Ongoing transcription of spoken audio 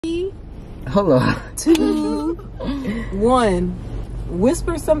Hold on. 2, 1.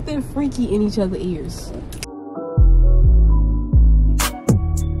 Whisper something freaky in each other's ears.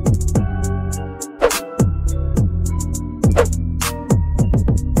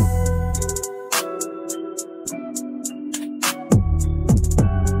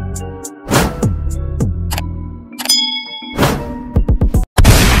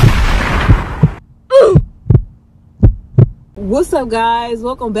 What's up, guys?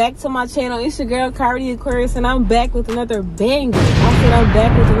 Welcome back to my channel. It's your girl Cardi Aquarius, and I'm back with another banger. I said I'm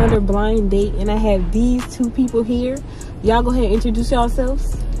back with another blind date, and I have these two people here. Y'all go ahead and introduce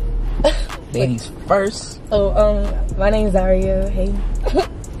yourselves. Ladies first. My name's Zaria. Hey.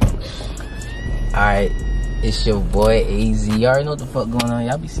 Alright, it's your boy AZ. You already know what the fuck going on.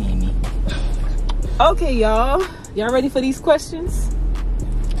 Y'all be seeing me. Okay, y'all ready for these questions?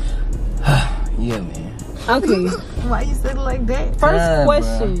 Yeah, man. Okay. Why you said it like that? First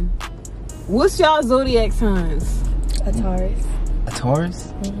question. What's y'all zodiac signs? A Taurus. A Taurus?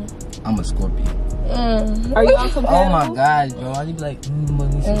 Mm-hmm. I'm a Scorpio. Are y'all compatible? Oh my gosh, bro. I'd be like,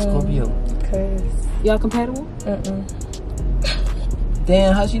 Scorpio. Cause y'all compatible?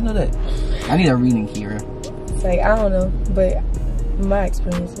 Damn, how'd she know that? I need a reading, Kira. it's like, I don't know, but my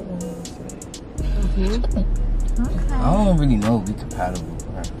experience with them is Okay. I don't really know if we compatible,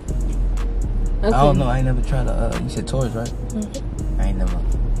 bro. Okay. I don't know. I ain't never tried to, you said Taurus, right? I ain't never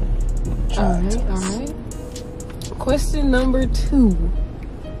tried Taurus. Alright. Question number 2.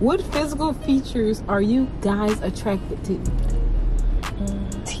 What physical features are you guys attracted to?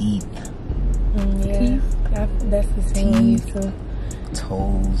 Teeth. yeah. Teeth? That's the same. Teeth. So.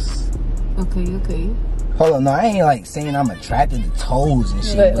 Toes. Okay. Hold on, no, I ain't like saying I'm attracted to toes and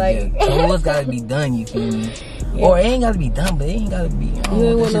shit, But, but like, yeah, toes gotta be done, you feel me? Yeah. Or it ain't gotta be done, but it ain't gotta be, You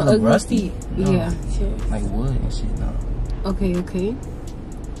ain't want no ugly rusty. feet. No. Yeah. Like wood and shit, no. Okay.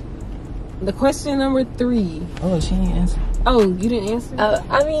 The question number 3. Oh, she ain't answer. Oh, you didn't answer?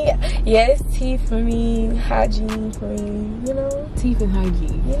 I mean, yeah, it's teeth for me, hygiene for me, you know? Teeth and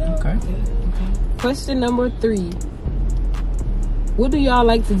hygiene. You know? Okay. Question number 3. What do y'all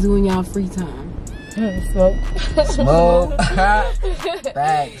like to do in y'all free time? Smoke. Smoke. Facts.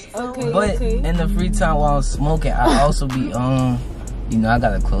 Okay, But in the free time while I'm smoking, I also be, you know, I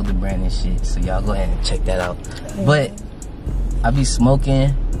got a clothing brand and shit, so y'all go ahead and check that out. But I be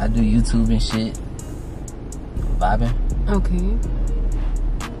smoking, I do YouTube and shit, vibing. Okay.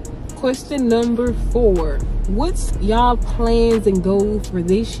 Question number 4. What's y'all plans and goals for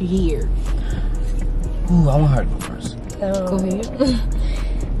this year? Ooh, I want her to go first. Go ahead.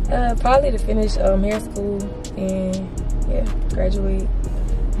 Probably to finish hair school and graduate,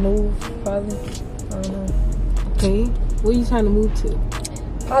 move probably. I don't know. Okay. Where you trying to move to?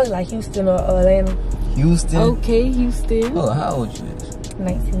 Probably like Houston or Atlanta. Houston? Okay, Houston. Oh, how old you is?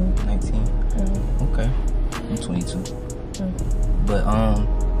 19. 19? Okay. I'm 22. But,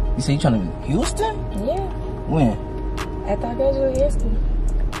 you say you trying to move to Houston? Yeah. When? After I graduate hair school.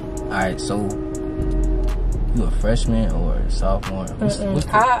 Alright, so you a freshman or a sophomore?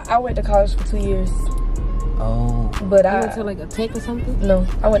 I went to college for 2 years. Oh. But You went to like a tech or something? No,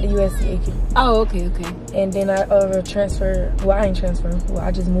 I went to USC Aiken. Oh, okay. And then I transferred. Well, I ain't transferred. Well,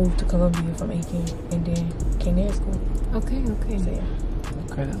 I just moved to Columbia from Aiken and then came to hair school. Okay. So yeah.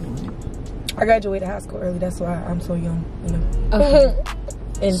 Okay, that's legit. I graduated high school early. That's why I'm so young, you know. Okay.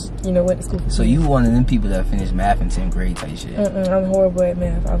 And, you know, went to school for So you one of them people that finished math in 10th grade type shit? I'm horrible at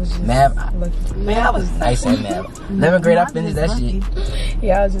math. I was just Math? lucky. Man, I was nice at math. 11th grade, I finished that shit.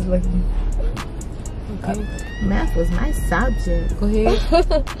 Yeah, I was just lucky. Okay. Math was my subject. Go ahead.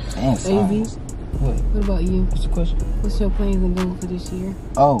 And science. What about you? What's the question? What's your plans and goals for this year?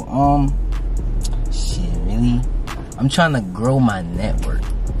 Oh, shit, really? I'm trying to grow my network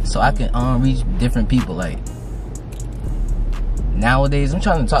so I can reach different people. Like nowadays, I'm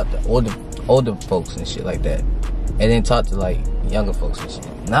trying to talk to older folks and shit like that, and then talk to like younger folks and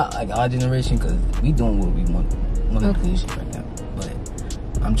shit. Not like our generation, cause we doing what we want to do shit right now. But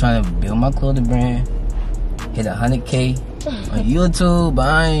I'm trying to build my clothing brand, hit 100K on YouTube. But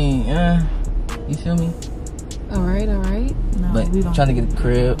I ain't, you feel me? All right. No, But we don't. trying to get a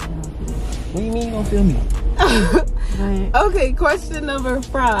crib. What do you mean you don't feel me? Okay, question number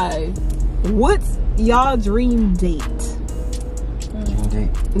 5. What's y'all dream date? Dream date?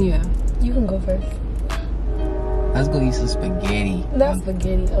 Yeah. You can go first. Let's go eat some spaghetti. Not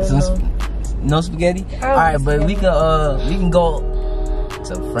spaghetti. Oh, No spaghetti? Alright, but we can go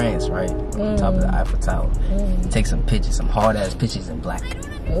to France, right? On top of the Eiffel Tower. Take some pictures, some hard ass pictures in black.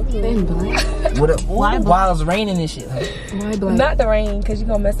 In black? Why while it's raining and shit? Huh? Why black? Not the rain, because you're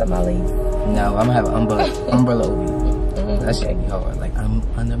going to mess up my legs. No, I'm gonna have an umbrella over you. That shit be hard. Like, I'm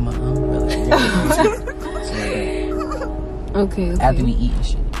under my umbrella. Okay. After we eat and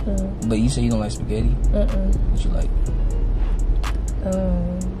shit. But you say you don't like spaghetti? What you like?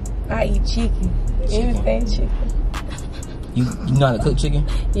 I eat chicken. Anything chicken. You know how to cook chicken?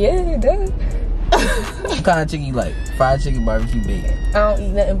 Yeah, it does. What kind of chicken you like? Fried chicken, barbecue, bacon? I don't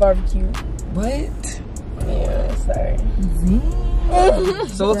eat nothing barbecue. What? Yeah, sorry.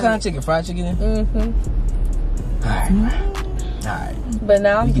 So what kind of chicken? Fried chicken? Alright. But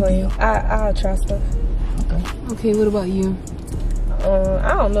now I'm playing. I'll try stuff. Okay, what about you?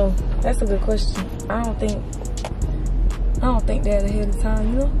 I don't know. That's a good question. I don't think that ahead of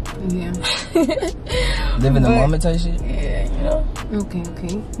time, you know? Yeah. Live in the moment type shit? Yeah, you know? Okay.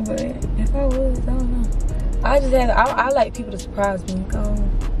 But if I was, I don't know. I like people to surprise me. I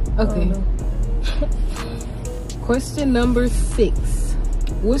don't know. Question number 6.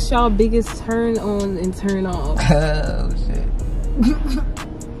 What's y'all biggest turn on and turn off? Oh, shit.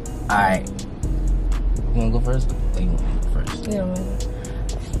 Alright. You wanna go first? Or you want me to go first? Yeah, man.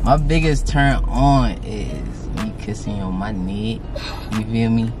 My biggest turn on is me kissing on my neck. You feel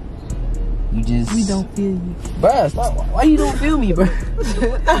me? You just... We don't feel you. Bruh, stop. Why you don't feel me, bruh?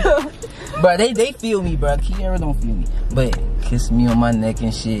 Bruh, they feel me, bruh. Kiara don't feel me. But kiss me on my neck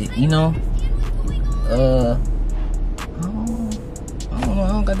and shit, you know? I don't know. I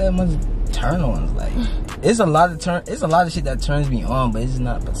don't got that much turn-ons. Like, it's a lot of shit that turns me on, but it's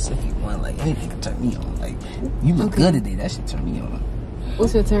not a specific one. Like, anything can turn me on. Like, you look good today. That shit turn me on.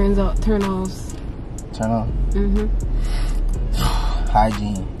 What's your turn-offs? Turn on?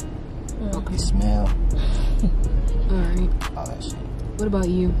 Hygiene. Okay. Smell. Alright. All that shit. What about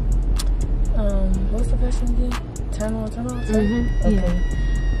you? What's the question again? Turn on. Okay.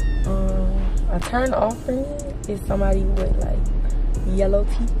 Yeah. A turn off for me is somebody with like yellow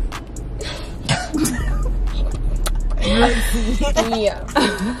teeth. Yeah.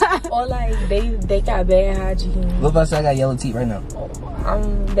 Or like they got bad hygiene. What if I say I got yellow teeth right now?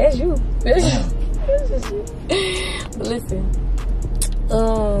 That's you. That's just you. But listen,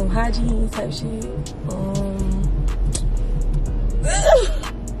 hygiene type shit.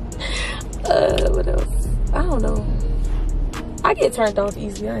 What else? I don't know. I get turned off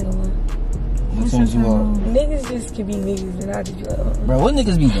easy. I ain't gonna lie. What turns you off? Niggas just can be niggas, and I just be like, Bro, what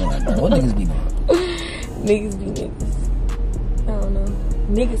niggas be doing, bro? What niggas be doing? Niggas be niggas. I don't know.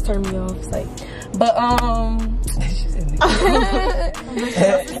 Niggas turn me off. It's like, but She said niggas.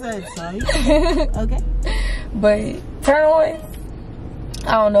 Okay. But turn on.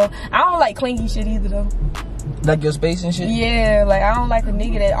 I don't know. I don't like clingy shit either though. Like your space and shit? Yeah, like I don't like a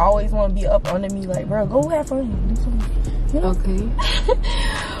nigga that always want to be up under me. Like, bro, go have fun. Do something. You know? Okay.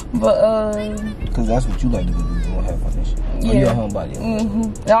 But Cause that's what you like to do. You want to have fun and shit. yeah. Or you a homebody?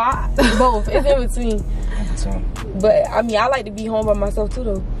 No, both. It's in between. So, But I mean, I like to be home by myself too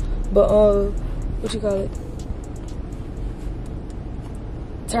though. But what you call it?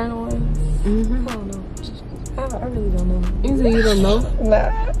 Turn on. I don't know. I really don't know. You say you don't know? Nah. You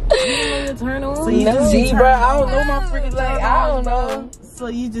don't know your turn on? So you just see, be bro, turned I don't on. know my freaking Like, I don't know. So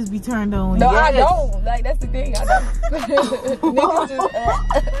you just be turned on when No, you I don't. Like, that's the thing. I don't. Niggas just,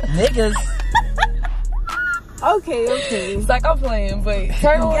 niggas. Okay. it's like I'm playing, but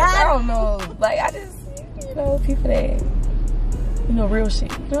turn on, I don't know. Like, I just, people that, real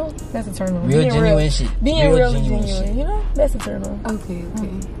shit, that's a turn on. Real genuine shit. Being real genuine, that's a turn on. Okay.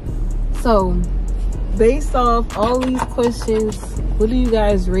 So, based off all these questions, what do you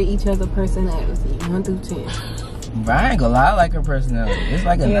guys rate each other personality? 1 through 10. Bro, I ain't gonna lie, I like her personality. It's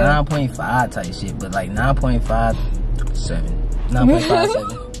like a 9.5 type shit, but like 9.57.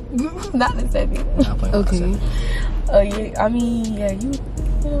 9.57. Not the 7. 9.57. Okay. Yeah, I mean, yeah,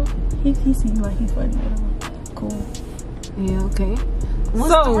 he seems like he's funny. Cool. Yeah, okay.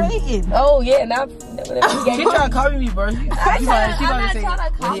 What's the rating? Oh, yeah, now, whatever he She gave trying to copy me, bro. She I'm not trying to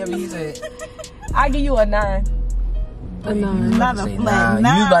copy whatever he said. I give you a 9. A 9. Not a flat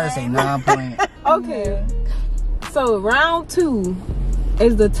 9. You about to say 9 point. Okay. So, round 2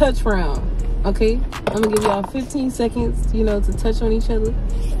 is the touch round. Okay? I'm gonna give y'all 15 seconds, to touch on each other.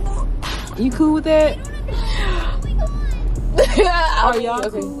 You cool with that? Are y'all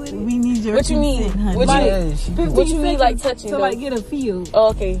cool with it? We need your What you mean? consent, honey. What you Yeah, mean? she- 15 What you mean, like, seconds touching, to like though? get a feel. Oh,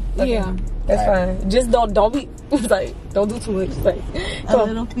 okay. Yeah. That's fine. Just don't be, it's like, don't do too much. It's like, A come on.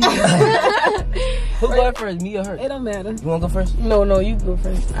 little feel. Who going first, me or her? It don't matter. You wanna go first? No, you go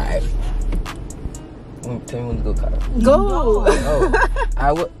first. Alright. Tell me when to go, Kyle. Go. Oh.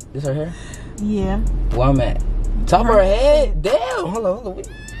 Alright, what? This her hair? Yeah. Where I'm at? Top of her head? Damn. Hold on. Wait.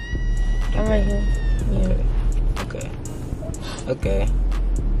 I'm right here. Yeah. Okay.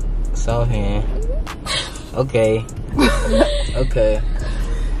 Soft hand. Okay. Okay.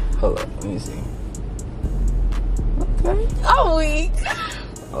 Hold up. Let me see. Okay. I'm weak.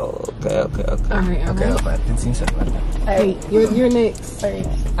 Oh, okay. Alright. Okay. 15 seconds. Hey, you're next. Alright.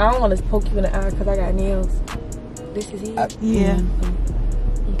 I don't want to poke you in the eye because I got nails. This is it. Yeah.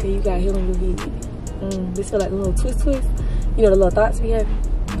 Okay, you got heel on your head. This feel like a little twist. You know the little thoughts we have?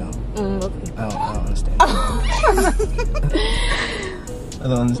 No. Okay. I don't understand. I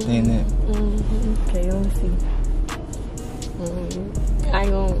don't understand that. Okay, let me see. I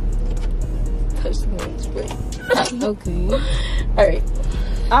ain't gonna touch the much, but Okay.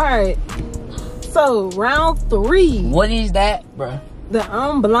 Alright. So, round 3. What is that, bruh? The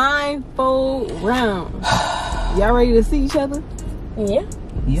unblindfold round. Y'all ready to see each other? yeah.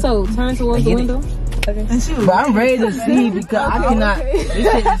 So, turn towards the window. Okay. And she was But I'm ready to see because I cannot. okay. This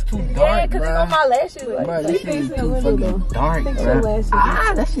shit is too Yeah, dark, because it's bro. on my lashes. Like, Bro, this shit is Fix too that fucking window, dark, Fix your bro. lashes.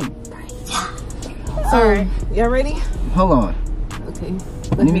 That shit. So, y'all ready? Hold on. Okay.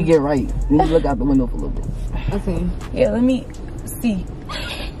 Let me get right. Let me look out the window for a little bit. Okay. yeah, let me see.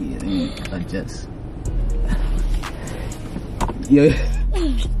 Yeah, let me adjust. Yeah.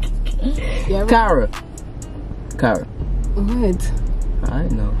 Y'all ready? Kyra. What? I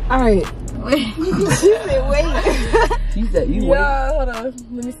didn't know. Alright. She said wait. She said you wait. Yeah, hold on.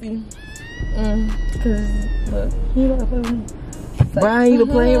 Let me see. Because, look, you know what I'm doing. Brian, you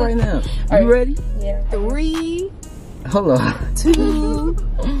playing right now. Alright. You ready? Yeah. 3, Hold on. 2,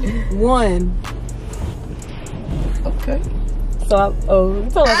 1. Okay. So, you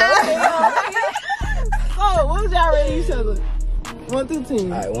told us Oh, what was y'all rating each other? 1 through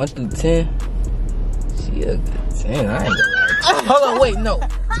 10. Alright, 1 through 10. She a good 10. I ain't gonna lie. Hold on, wait, no.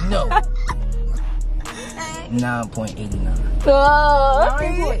 9.89. Oh,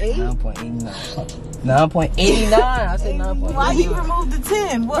 9.8? 9.89. I said 9.89. Why you removed the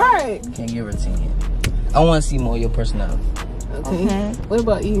 10? What? Right. Can't give her 10 yet. I want to see more of your personality. Okay. What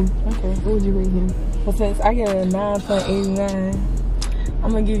about you? Okay. What would you rate him? Well, since I get a 9.89,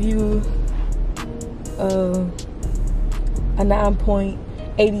 I'm going to give you a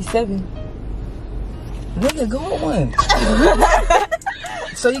 9.87. Nigga, go on.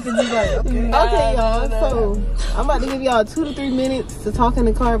 So you can just like, okay. Okay, y'all. So, I'm about to give y'all 2 to 3 minutes to talk in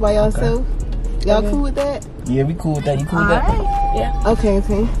the car by yourself. Y'all cool with that? Yeah, we cool with that. You cool with that? Alright. Yeah. Okay.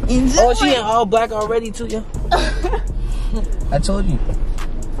 Enjoy. Oh, she in all black already too, yeah? I told you.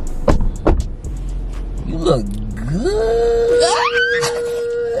 You look good.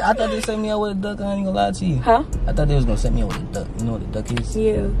 I thought they set me up with a duck. I ain't gonna lie to you. Huh? I thought they was gonna set me up with a duck. You know what a duck is?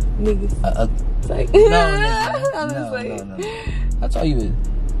 Yeah, niggas. It's like, No, nigga. I'm just like, No. How tall you is?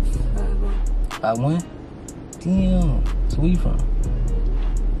 5'1"? Damn. So where you from?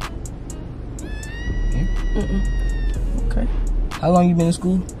 Here? Okay. How long you been in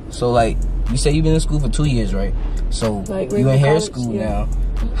school? So like, you say you been in school for 2 years, right? So Like, you in regular hair college, school yeah. now.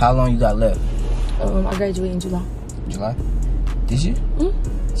 How long you got left? I graduate in July. July? This year?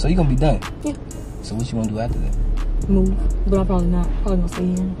 So you gonna be done? Yeah. So what you gonna do after that? Move, but I'm probably not. Probably gonna stay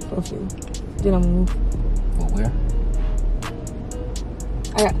here for a few. Then I'm gonna move. Well, where?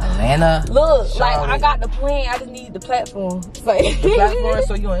 I got, Atlanta? look, like Charlotte. I got the plan. I just need the platform. It's like The platform,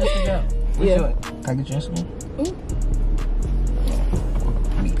 so you on Instagram? What's Yeah. your- Can I get your Instagram?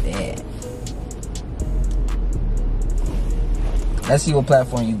 Be that. Let's see what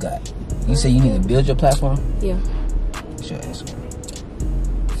platform you got. You say you need to build your platform? Yeah. What's your Instagram?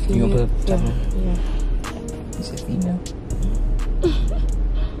 You gonna put a platform? Yeah. You said female?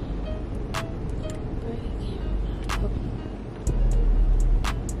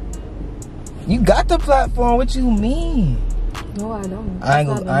 You got the platform. What you mean? No, I don't. I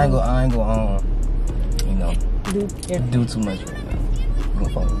ain't gonna you know, Yeah. do too much right now. I'm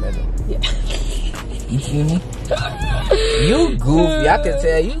gonna phone better. Yeah. You feel me? You goofy. I can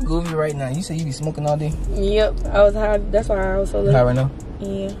tell you goofy right now. You say you be smoking all day? Yep. I was high. That's why I was so late. High right now?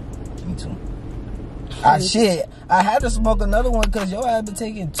 Yeah. Me too. Ah, shit. I had to smoke another one because your ass been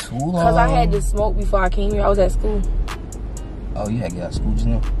taking too long. Cause I had to smoke before I came here. I was at school. Oh, you had to get out of school just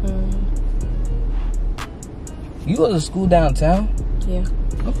now? You go to school downtown? Yeah.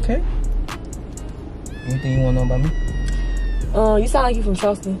 Okay. Anything you want to know about me? You sound like you from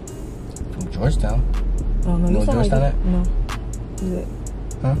Charleston. From Georgetown. Oh no, You know you sound Georgetown like at? No. What is it?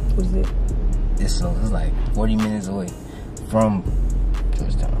 Huh? What is it? It's like 40 minutes away from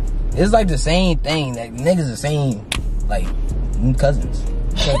Georgetown. It's like the same thing. Like niggas the same, like cousins.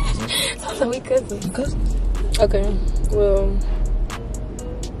 So we cousins. You cousins. Okay. Well,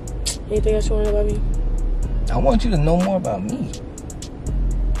 anything else you want to know about me? I want you to know more about me.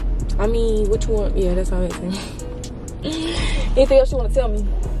 I mean, what you want? Yeah, that's how it is. Anything else you want to tell me?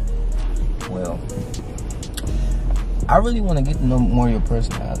 Well, I really want to get to know more of your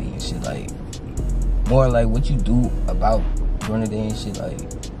personality and shit. Like, more like what you do about during the day and shit. Like,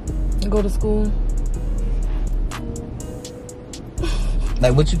 You go to school.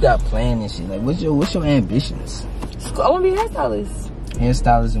 like what you got planned and shit. Like, what's your ambitions? I want to be a hairstylist.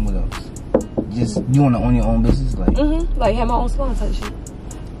 Hairstylist and what else? Just you want to own your own business, like. Like have my own salon type shit.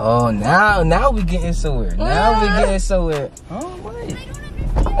 Oh, now we getting somewhere. Now we getting somewhere. Oh wait.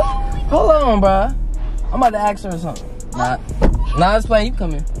 Hold on, bruh. I'm about to ask her something. Nah, it's fine. You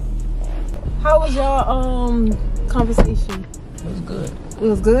come in. How was your conversation? It was good. It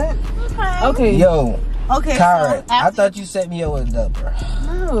was good. Okay. Yo. Okay. Kyra, So I thought you set me up with a bro.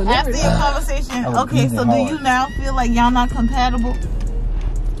 No, after your conversation, was okay. So breathing do you now feel like y'all not compatible?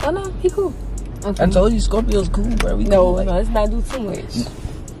 Oh no, he cool. Okay. I told you Scorpio's cool, bro. We No, cool, like, let's not do too much.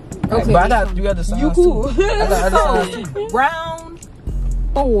 Okay. But I got 3 other signs. You cool. Too. I got other signs too. Round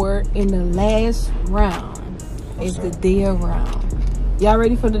 4 in the last round is the dare round. Y'all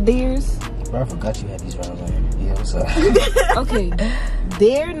ready for the dares? Bro, I forgot you had these rounds on here. Yeah, what's up? Okay.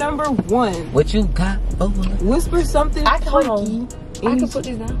 Dare number 1. What you got over? Whisper something hold freaky. on. I can put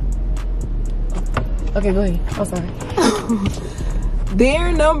these down. Okay, go ahead. I'm sorry.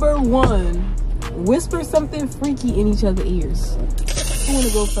 Dare number 1. Whisper something freaky in each other's ears. Who wanna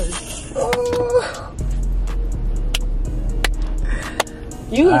go first?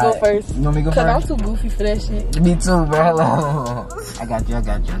 You can go first. You want me to go Cause I'm first? too goofy for that shit. Me too, bro. Hello. I got you.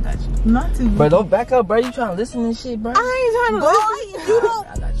 Not too. Bro, don't back up, bro. You trying to listen to shit, bro? I ain't trying to listen.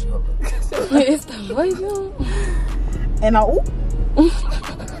 I got you. Hold on. It's the way you. And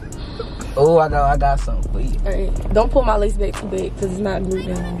Oh, I got something for you. Alright, don't pull my lace back too big because it's not glued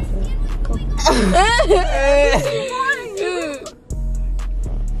down.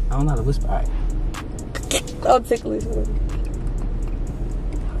 I don't know how to whisper. All right. I'll tickle it.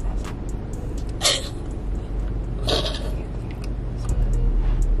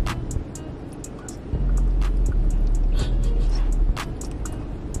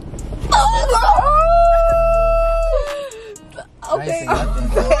 Okay. what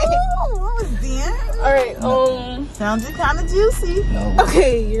was that? Alright, Sounded kind of juicy. No.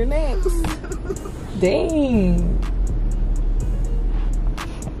 Okay, you're next. dang.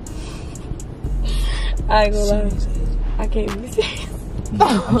 I ain't gonna lie. I can't be serious.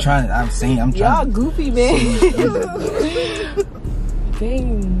 I'm trying. I'm Y'all trying. goofy, man.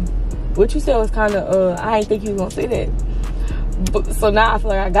 Dang. What you said was kind of, I ain't think you was gonna say that. But, so now I feel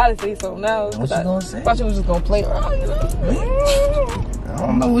like I gotta say something now. What you gonna say? I thought you was just gonna play around, you know? I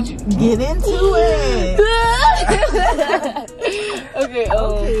don't know what you. Get into it. Okay,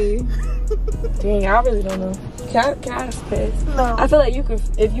 Okay. dang, I really don't know. Can I ask this? No. I feel like you could,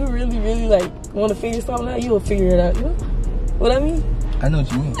 if you really, really like want to figure something out, you will figure it out. You know what I mean? I know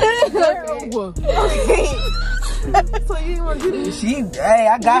what you mean. Okay. So you didn't want to do this? Hey,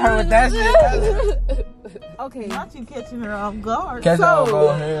 I got her with that shit. Okay. Not you catching her off guard. Catch So- on,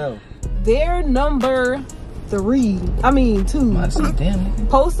 bro. Hell. Dare number 2. I said, damn, nigga.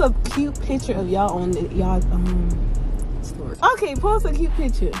 Post a cute picture of y'all on y'all story. Okay, post a cute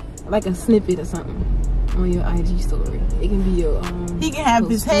picture, like a snippet or something on your IG story. It can be your He can have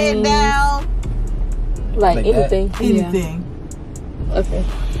his head friends. down. Like Like anything. Anything. Okay.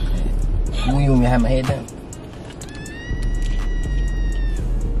 You want me to have my head down?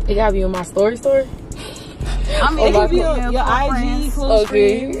 It gotta be on my story. I mean, It Oh, can be my on your IG friends. close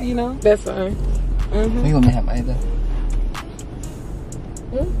Okay. friends, you know. That's fine. You want me to have my head down?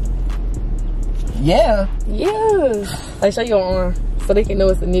 Yeah. Yeah. Like show your arm so they can know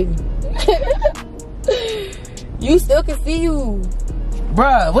it's a nigga. You still can see you.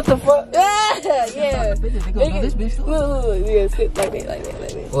 Bruh, what the fuck? Yeah. They gonna know this bitch too. Look, yeah, sit like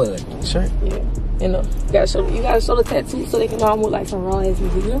that. What, like, shirt? Yeah. You know, you gotta show the tattoo so they can know I'm with like some raw ass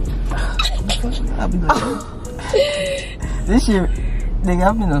music, you know? I'll be like, this shit, nigga,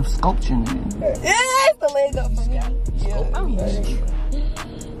 I've been a sculpture, nigga. Yeah, it's the leg up for me.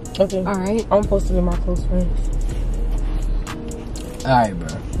 Okay. All right, I'm supposed to be my close friends. Alright, bro.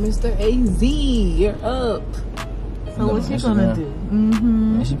 Mr. AZ, you're up. So what you gonna do?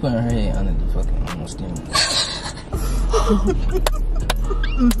 Mm-hmm. And she putting her head under the fucking steering wheel.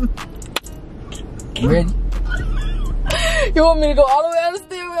 You ready? You want me to go all the way on the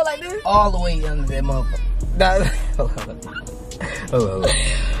steering wheel like this? All the way under that motherfucker. Nah, hold on.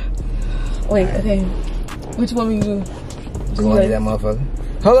 Wait, okay. What you want me to do? Go under that motherfucker.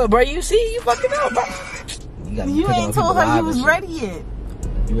 Hold up, bro. You see? You fucking up, bro. You ain't told her you was ready yet.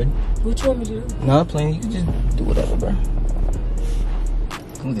 You ready? What you want me to do? No, I'm playing. You can just do whatever, bro.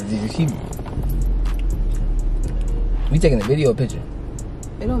 Come on, we taking a video or picture?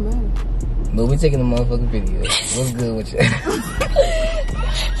 It don't matter. But we taking the motherfucking video. What's good with you?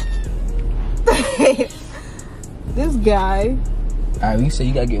 This guy. Alright, you say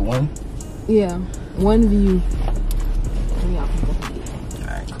you gotta get one? Yeah, one view.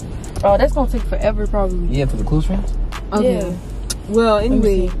 Alright, cool. Oh, that's gonna take forever, probably. Yeah, for the close friends? Okay. Yeah. Well,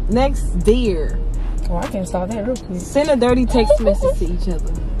 anyway, next dare. Oh, I can start that real quick. Send a dirty text message to each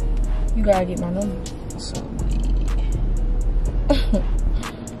other. You gotta get my number. So,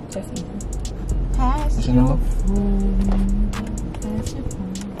 That's easy. Pass what's your your number? phone. Pass your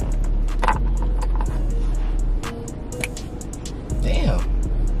phone. Damn.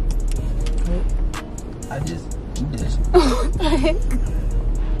 I just do this. What the heck?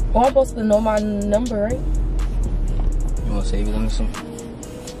 Oh, I'm supposed to know my number, right? You wanna save it on something?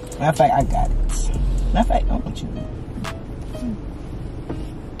 Matter of fact, I got it. Matter of fact, I want you to.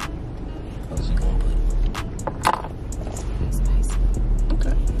 What's you gonna put? Spicy.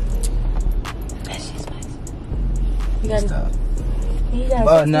 Okay. That shit's spicy. You gotta. Stop. You gotta. Oh,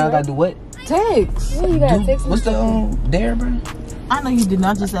 text me, now I right? gotta do what? Text. Yeah, you gotta text me. What's the dare, bro? I know you did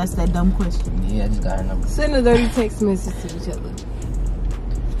not just ask that dumb question. Yeah, I just got her number. Send a dirty text message to each other.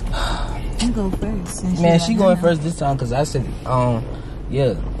 You go first. since Man, you she got going her first this time because I said,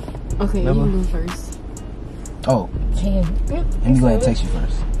 yeah. Okay, Remember? you can go first. Oh, Damn. let me go ahead and text you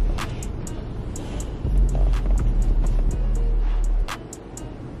first.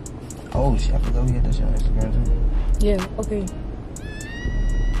 Oh shit, I forgot we had that shit on Instagram too. Yeah. Okay.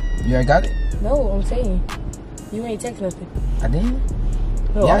 You already got it? No, I'm saying you ain't text nothing. I didn't?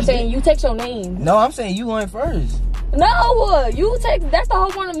 No, Yeah, I I'm saying did. you text your name. No, I'm saying you went first. No, you text. That's the whole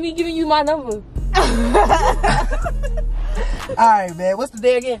point of me giving you my number. Alright, man. What's the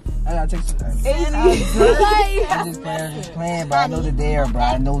day again? I gotta text you. Like, I'm just playing, but I know the dare, bro.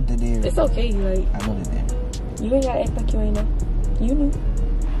 I know the dare. It's okay. Like I know the dare. you ain't gotta act like you ain't know. You knew.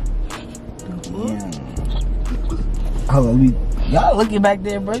 Yeah. Hold on, y'all looking back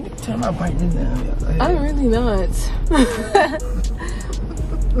there, bro. Turn my brightness down. I'm really not.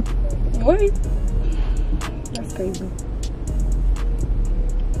 Wait. That's crazy.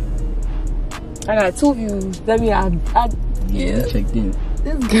 I got 2 views. That mean I Yeah, checked in.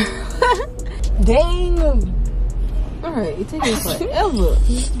 This girl. dang. Alright, it taking forever.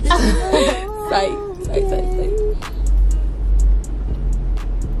 Sight.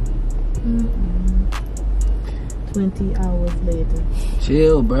 20 hours later.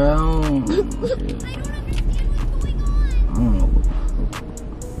 Chill, bro. Chill. I don't know.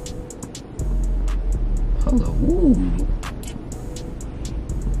 Hold on. Ooh.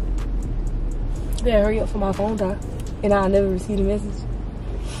 Yeah, hurry up for my phone die. And I'll never receive the message.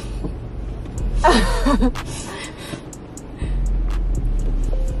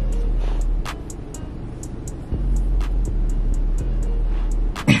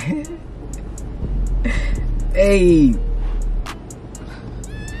 Hey.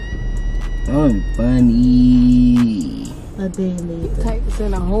 I'm funny. A day later. Type this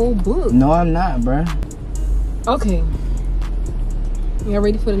in a whole book. No, I'm not, bruh. Okay. Y'all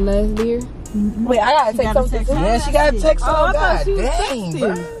ready for the last beer? Wait, I gotta take something. Yeah, she got a text Oh, I on. thought God she was dang, texting.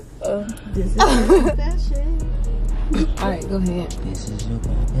 bruh. This is that shit. Alright, go ahead. This is your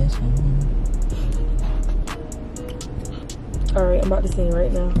confession. Alright, I'm about to sing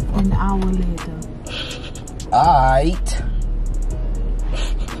right now. An hour later. Alright.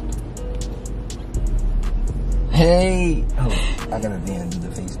 Hey. Oh, I gotta damn do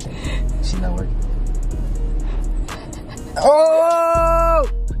the face thing. She not working. Oh!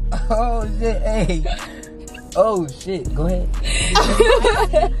 Oh shit, hey. Oh shit, go ahead.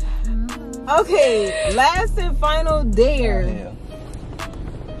 Okay, last and final dare. Oh,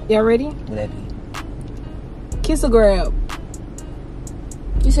 Y'all ready? what that be? Kiss or grab?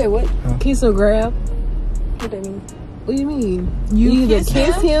 You said what? Kiss or grab? What that mean? What do you mean? You either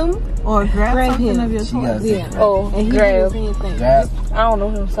kiss him or grab something him. of your She got choice. Yeah. Oh, and he grab. do the same thing. Grab. I don't know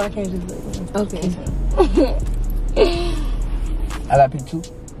him, so I can't just do it. Okay. I got pick 2.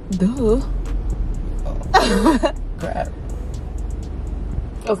 Duh. Grab.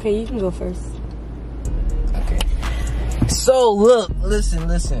 Okay, you can go first. Okay. So look, listen.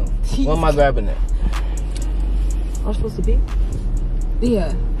 What am I grabbing at? I'm supposed to be?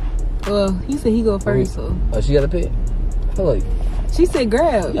 Yeah. Well, he said he go first, so. Oh, she got a pick? Hold on. She said You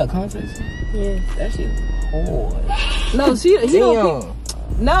grab. got context? Yeah. That shit hard. No, he don't Damn.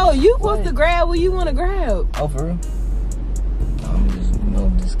 pick. No, you supposed to grab what you want to grab. Oh, for real? I'm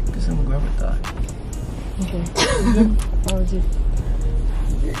just I'm gonna grab a thought. Okay. I was just...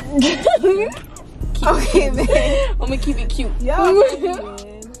 Okay, man. I'm gonna keep it cute. Y'all,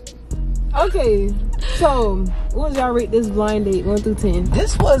 man. Okay. So, what would y'all rate this blind date 1 through 10?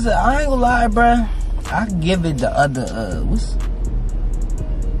 This was I ain't gonna lie, bruh. I give it the other what's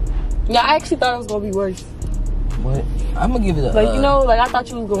Yeah, I actually thought it was gonna be worse. what? I'm gonna give it a Like, you know, like I thought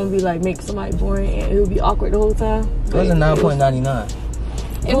you was gonna be like make somebody boring and it would be awkward the whole time. it was a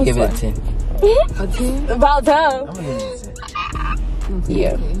 9.99. It was Give it a fun. 10. A 10? About time. I'm gonna give it a 10.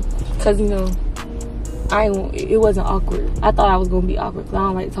 Yeah. Cause you know, it wasn't awkward. I thought I was gonna be awkward because I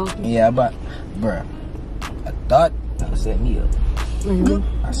don't like talking. Yeah, but bruh, I thought that set me up. Mhm.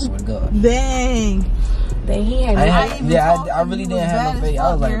 I swear to God. Dang. Then he had I really you didn't was have bad no as faith.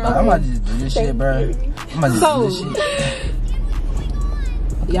 I was fuck, like, girl. bro, I'm about to just do this shit, bro. I'm about to just do this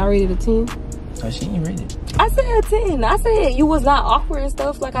shit. Y'all rated a 10? Oh, she ain't read it. I said a 10. I said you was not awkward and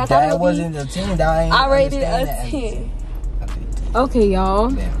stuff like I thought it That would be. wasn't a 10. That I ain't I rated understand a that. 10. Okay, y'all.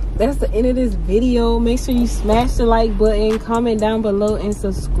 Damn. That's the end of this video. Make sure you smash the like button, comment down below, and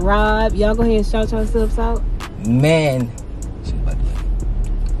subscribe. Y'all go ahead and shout yourselves out. Man. She about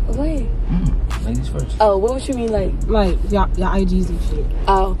to Wait. ladies first. Oh, what would you mean like? Like, y'all IGs and shit.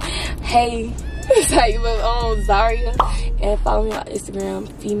 Oh, hey. It's like Zaria. And follow me on Instagram,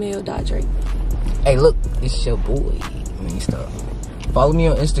 female.drake. Hey, look, it's your boy. Let me stop. Follow me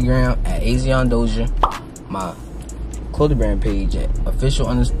on Instagram at AzionDoja. My clothing brand page at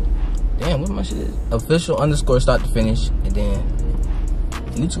Damn, what my shit is? Official_ start to finish. And then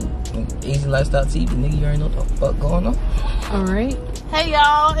YouTube. Easy Lifestyle TV. Nigga, you already know what the fuck going on. Alright. Hey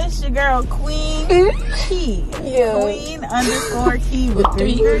y'all, it's your girl Queen Key. Yeah. Queen_Key with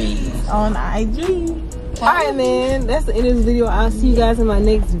 3 3s on IG. Alright, man. That's the end of this video. I'll see you guys in my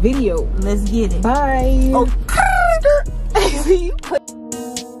next video. Let's get it. Bye. See you.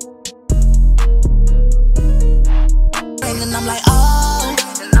 And I'm like, oh.